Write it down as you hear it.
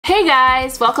Hey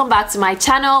guys, welcome back to my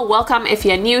channel. Welcome if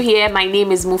you're new here. My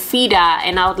name is Muphidaht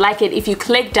and I would like it if you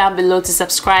click down below to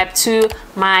subscribe to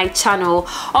my channel.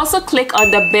 Also click on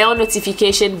the bell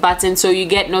notification button so you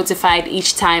get notified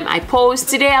each time I post.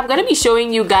 Today I'm going to be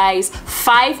showing you guys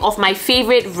 5 of my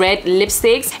favorite red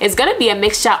lipsticks. It's going to be a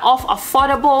mixture of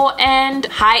affordable and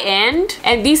high-end,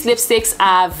 and these lipsticks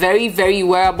are very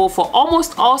wearable for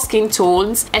almost all skin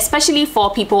tones, especially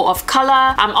for people of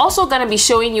color. I'm also going to be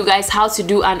showing you guys how to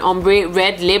do an ombre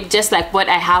red lip, just like what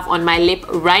I have on my lip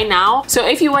right now. So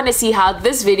if you want to see how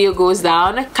this video goes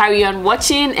down, carry on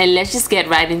watching and let's just get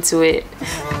right into it.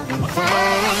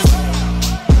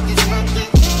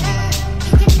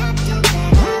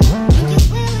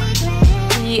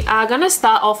 We are gonna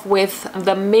start off with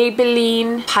the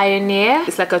Maybelline Pioneer.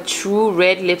 It's like a true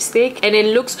red lipstick and it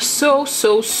looks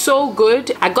so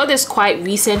good. I got this quite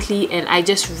recently and I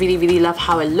just really love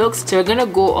how it looks. So we're gonna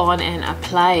go on and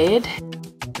apply it.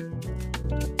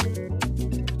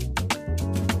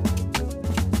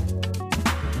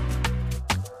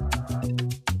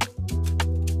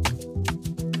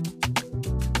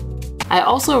 I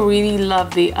also really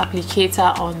love the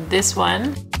applicator on this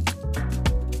one.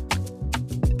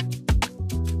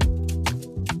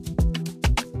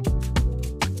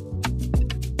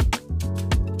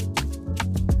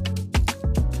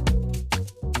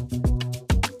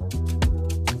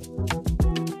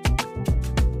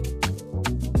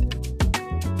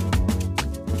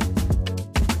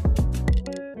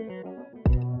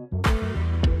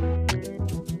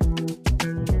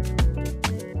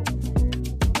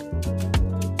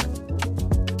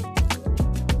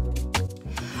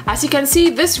 As you can see,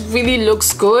 this really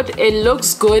looks good. It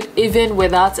looks good even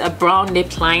without a brown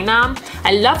lip liner.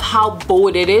 I love how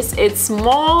bold it is. It's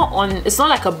not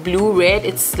like a blue red,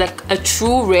 it's like a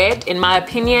true red in my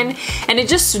opinion, and it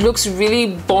just looks really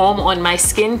bomb on my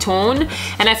skin tone,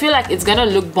 and I feel like it's gonna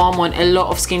look bomb on a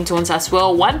lot of skin tones as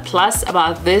well. One plus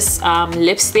about this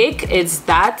lipstick is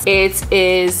that it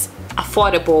is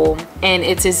affordable and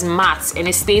it is matte and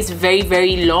it stays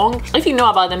very long. If you know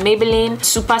about the Maybelline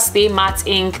Super Stay Matte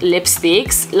Ink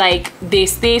lipsticks, like they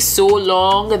stay so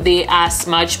long, they are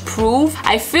smudge proof.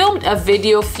 I filmed a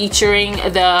video featuring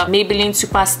the Maybelline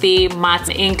Super Stay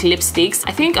Matte Ink lipsticks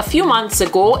I think a few months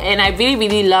ago, and I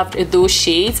really loved those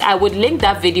shades. I would link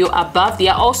that video above. They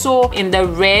are also in the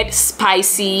red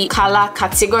spicy color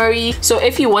category, so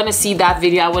if you want to see that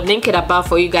video I would link it above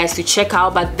for you guys to check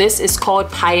out. But this is called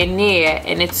Pioneer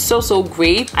and it's so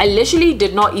great. I literally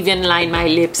did not even line my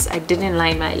lips. I didn't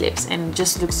line my lips and it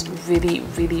just looks really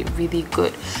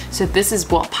good. So this is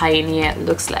what Pioneer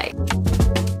looks like.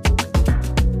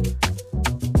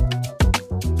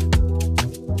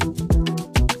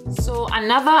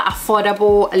 Another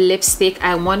affordable lipstick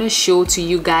I want to show to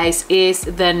you guys is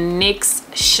the NYX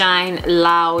Shine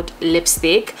Loud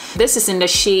lipstick. This is in the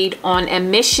shade On a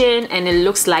Mission and it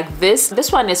looks like this.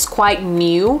 This one is quite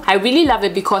new. I really love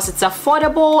it because it's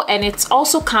affordable and it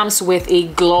also comes with a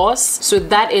gloss, so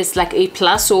that is like a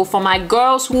plus. So for my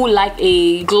girls who like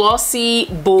a glossy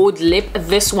bold lip,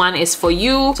 this one is for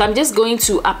you. So I'm just going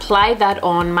to apply that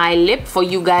on my lip for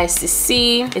you guys to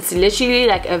see. It's literally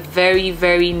like a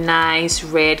very nice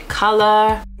red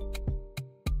color.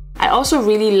 I also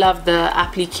really love the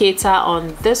applicator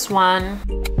on this one.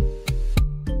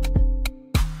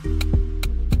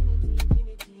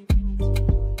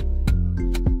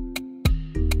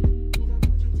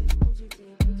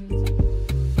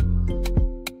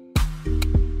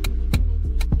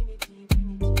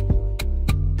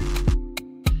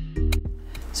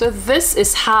 So this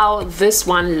is how this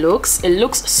one looks. It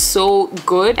looks so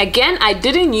good. Again, I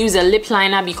didn't use a lip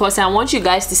liner because I want you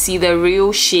guys to see the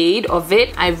real shade of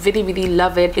it. I really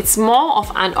love it. It's more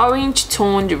of an orange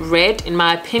toned red in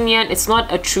my opinion. It's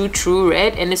not a true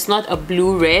red and it's not a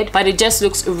blue red, but it just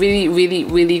looks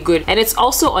really good, and it's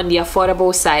also on the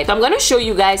affordable side. So I'm going to show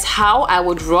you guys how I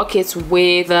would rock it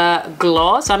with the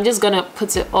gloss. So I'm just gonna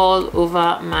put it all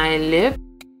over my lip.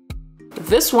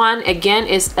 This one again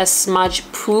is a smudge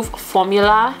proof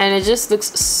formula and it just looks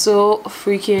so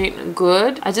freaking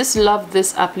good. I just love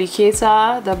this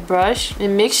applicator, the brush,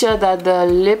 and make sure that the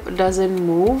lip doesn't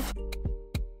move.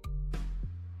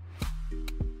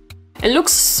 It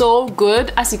looks so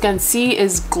good. As you can see,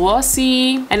 it's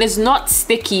glossy and it's not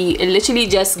sticky. It literally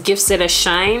just gives it a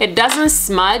shine. It doesn't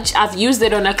smudge. I've used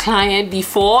it on a client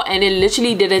before and it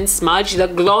literally didn't smudge. The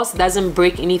gloss doesn't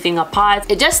break anything apart.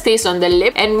 It just stays on the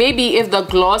lip, and maybe if the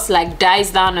gloss like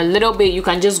dies down a little bit, you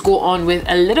can just go on with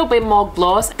a little bit more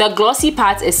gloss. The glossy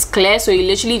part is clear, so you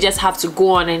literally just have to go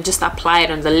on and just apply it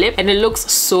on the lip, and it looks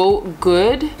so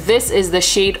good. This is the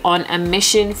shade On a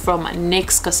Mission from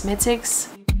NYX Cosmetics.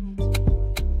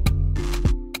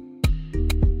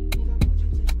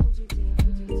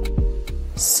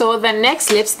 So the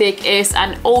next lipstick is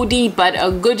an oldie but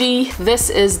a goodie.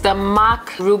 This is the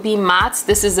MAC Ruby Matte.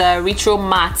 This is a retro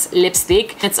matte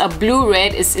lipstick. It's a blue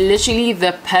red. It's literally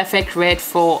the perfect red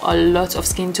for a lot of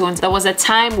skin tones. There was a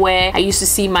time where I used to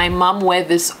see my mom wear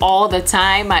this all the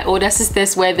time. My older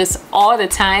sisters wear this all the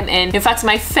time. And in fact,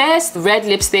 my first red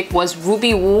lipstick was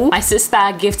Ruby Woo. My sister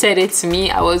gifted it to me.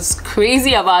 I was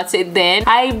crazy about it then.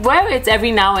 I wear it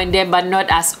every now and then, but not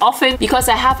as often because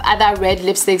I have other red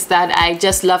lipsticks that I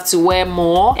just love to wear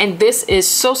more, and this is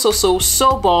so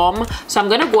bomb. So I'm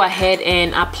gonna go ahead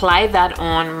and apply that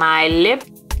on my lip.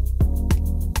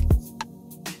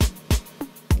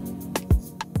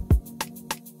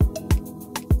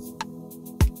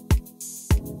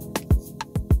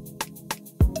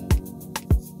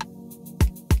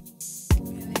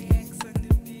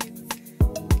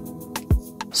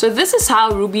 So this is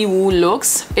how Ruby Woo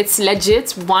looks. It's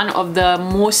legit one of the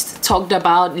most talked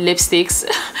about lipsticks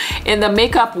in the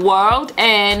makeup world,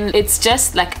 and it's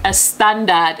just like a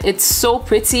standard. It's so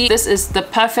pretty. This is the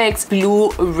perfect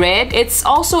blue red. It's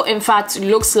also, in fact,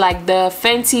 looks like the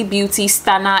Fenty Beauty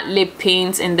Stunner lip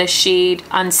paint in the shade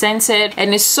Unscented,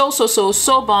 and it's so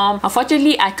bomb.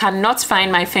 Unfortunately, I cannot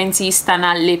find my Fenty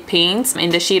Stunner lip paint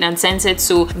in the shade Unscented,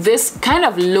 so this kind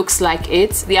of looks like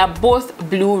it. They are both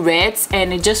blue reds,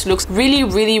 and it just looks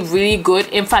really good.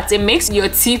 In fact, it makes your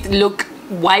teeth look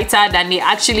whiter than they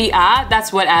actually are.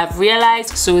 That's what I've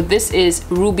realized. So this is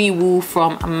Ruby Woo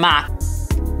from MAC.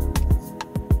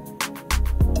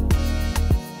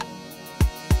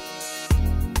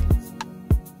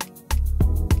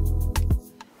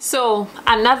 So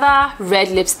another red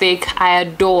lipstick I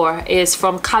adore is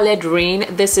from Colored Rain.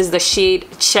 This is the shade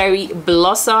Cherry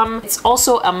Blossom. It's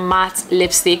also a matte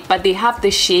lipstick, but they have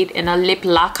the shade in a lip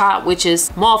lacquer, which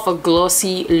is more of a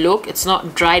glossy look. It's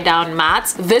not dry down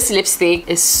matte. This lipstick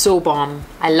is so bomb.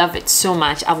 I love it so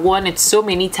much. I've worn it so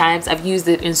many times. I've used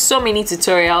it in so many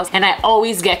tutorials, and I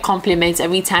always get compliments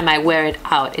every time I wear it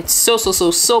out. It's so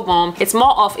bomb. It's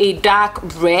more of a dark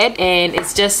red, and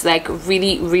it's just like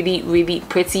really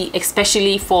pretty,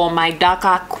 especially for my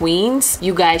darker queens.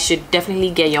 You guys should definitely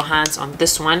get your hands on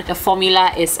this one. The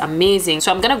formula is amazing.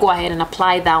 So I'm gonna go ahead and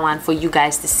apply that one for you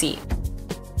guys to see.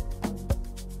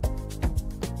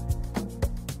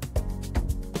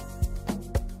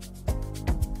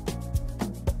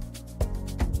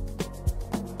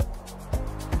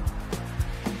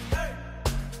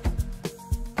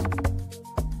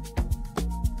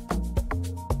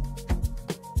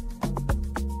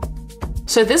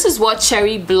 So this is what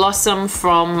Cherry Blossom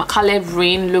from Colored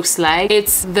Rain looks like.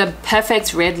 It's the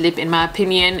perfect red lip in my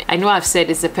opinion. I know I've said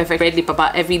it's the perfect red lip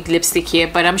about every lipstick here,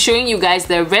 but I'm showing you guys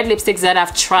the red lipsticks that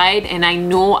I've tried and I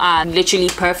know are literally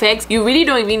perfect. You really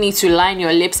don't even need to line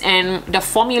your lips, and the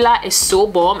formula is so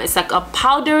bomb. It's like a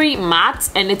powdery matte,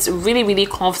 and it's really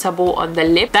comfortable on the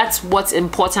lip. That's what's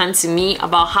important to me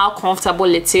about how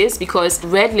comfortable it is, because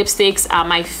red lipsticks are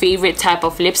my favorite type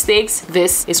of lipsticks.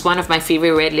 This is one of my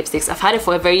favorite red lipsticks. I've had it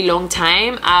for a very long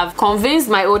time. I've convinced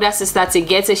my older sister to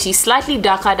get it. She's slightly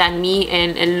darker than me,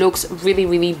 and it looks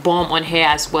really bomb on her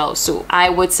as well. So I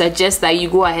would suggest that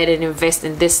you go ahead and invest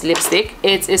in this lipstick.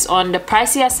 It is on the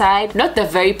pricier side, not the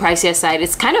very pricier side.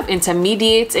 It's kind of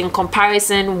intermediate in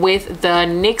comparison with the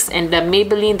NYX and the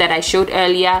Maybelline that I showed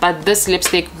earlier, but this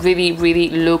lipstick really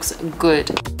looks good.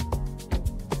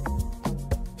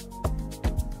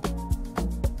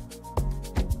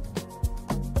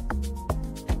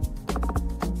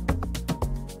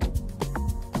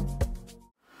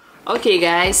 Okay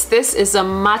guys, this is a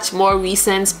much more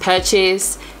recent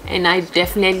purchase and I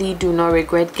definitely do not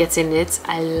regret getting it.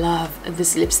 I love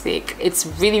this lipstick. It's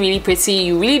really pretty.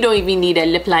 You really don't even need a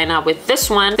lip liner with this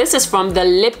one. This is from the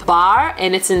Lip Bar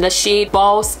and it's in the shade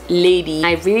Boss Lady.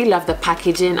 I really love the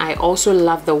packaging. I also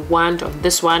love the wand on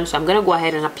this one, so I'm gonna go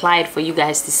ahead and apply it for you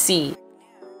guys to see.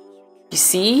 You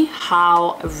see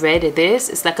how red it is?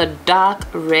 It's like a dark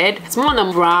red. It's more on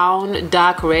the brown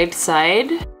dark red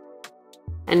side.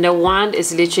 And the wand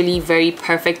is literally very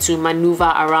perfect to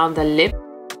maneuver around the lip.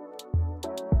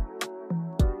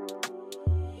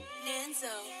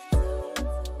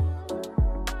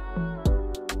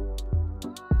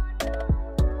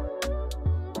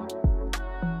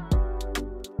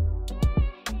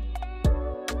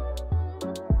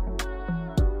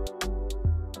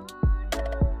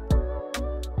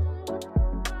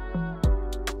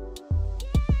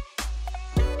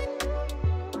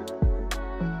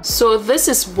 So this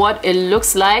is what it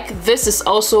looks like. This is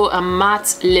also a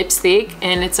matte lipstick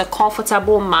and it's a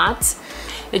comfortable matte.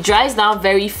 It dries down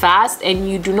very fast and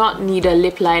you do not need a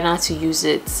lip liner to use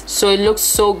it. So it looks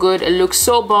so good, it looks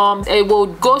so bomb. It will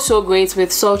go so great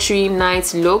with sultry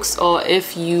night looks, or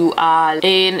if you are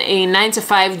in a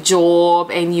 9-to-5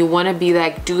 job and you want to be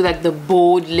like, do like the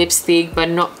bold lipstick but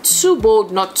not too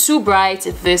bold, not too bright,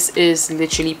 this is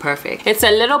literally perfect. It's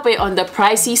a little bit on the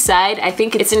pricey side. I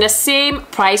think it's in the same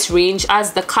price range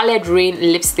as the Colored Rain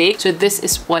lipstick. So this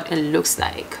is what it looks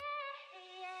like.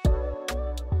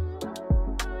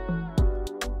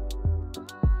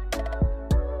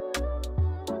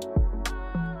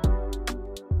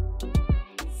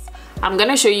 I'm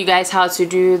gonna show you guys how to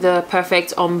do the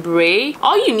perfect ombre.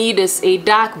 All you need is a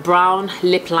dark brown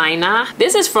lip liner.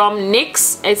 This is from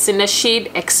NYX. It's in the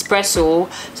shade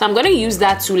Espresso. So I'm gonna use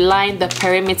that to line the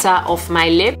perimeter of my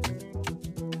lip.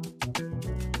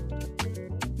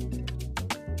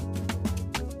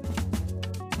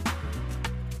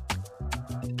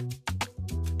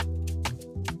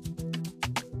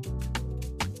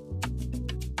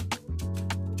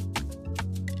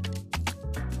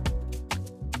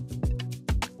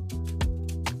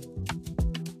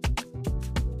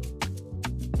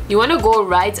 You want to go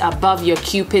right above your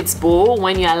Cupid's bow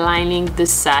when you're lining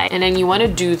this side, and then you want to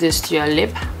do this to your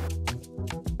lip.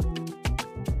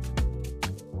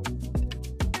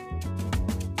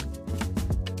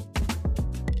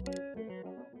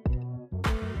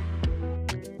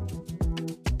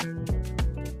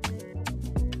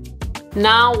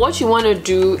 Now what you want to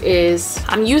do is,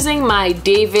 I'm using my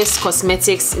Davis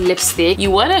Cosmetics lipstick.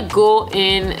 You want to go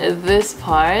in this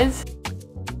part.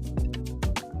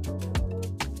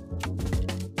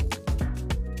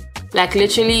 Like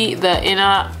literally the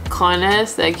inner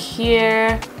corners, like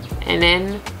here and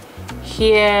then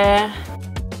here,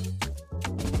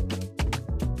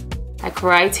 like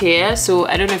right here. So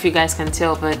I don't know if you guys can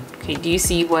tell, but okay, do you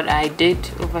see what I did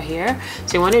over here?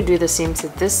 So you want to do the same to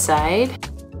this side.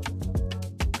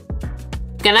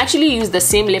 You can actually use the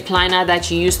same lip liner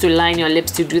that you use to line your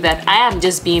lips to do that. I am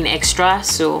just being extra,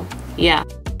 so yeah.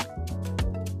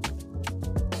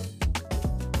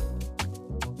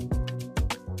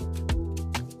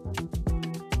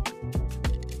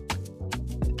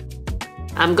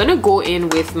 I'm gonna go in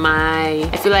with my,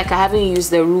 I feel like I haven't used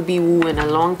the Ruby Woo in a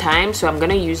long time, so I'm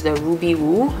gonna use the Ruby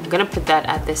Woo. I'm gonna put that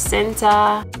at the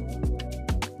center.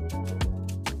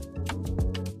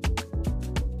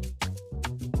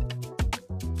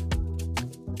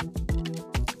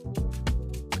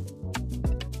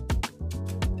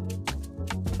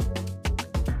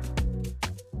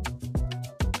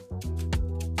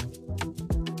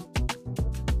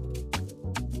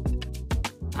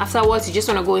 Afterwards, you just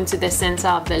want to go into the center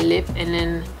of the lip and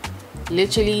then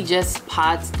literally just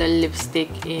pat the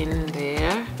lipstick in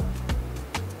there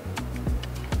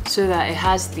so that it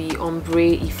has the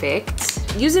ombre effect.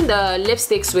 Using the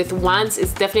lipsticks with wands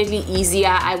is definitely easier.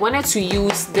 I wanted to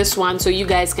use this one so you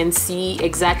guys can see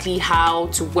exactly how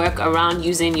to work around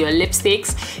using your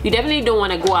lipsticks. You definitely don't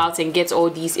want to go out and get all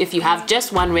these. If you have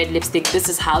just one red lipstick, this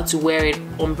is how to wear it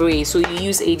ombre. So you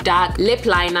use a dark lip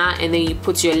liner and then you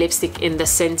put your lipstick in the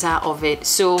center of it.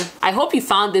 So I hope you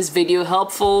found this video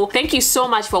helpful. Thank you so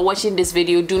much for watching this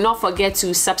video. Do not forget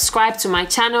to subscribe to my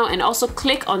channel and also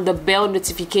click on the bell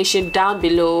notification down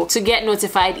below to get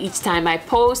notified each time I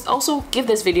post. Also give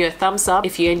this video a thumbs up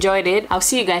if you enjoyed it. I'll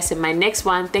see you guys in my next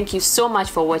one. Thank you so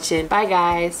much for watching. Bye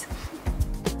guys.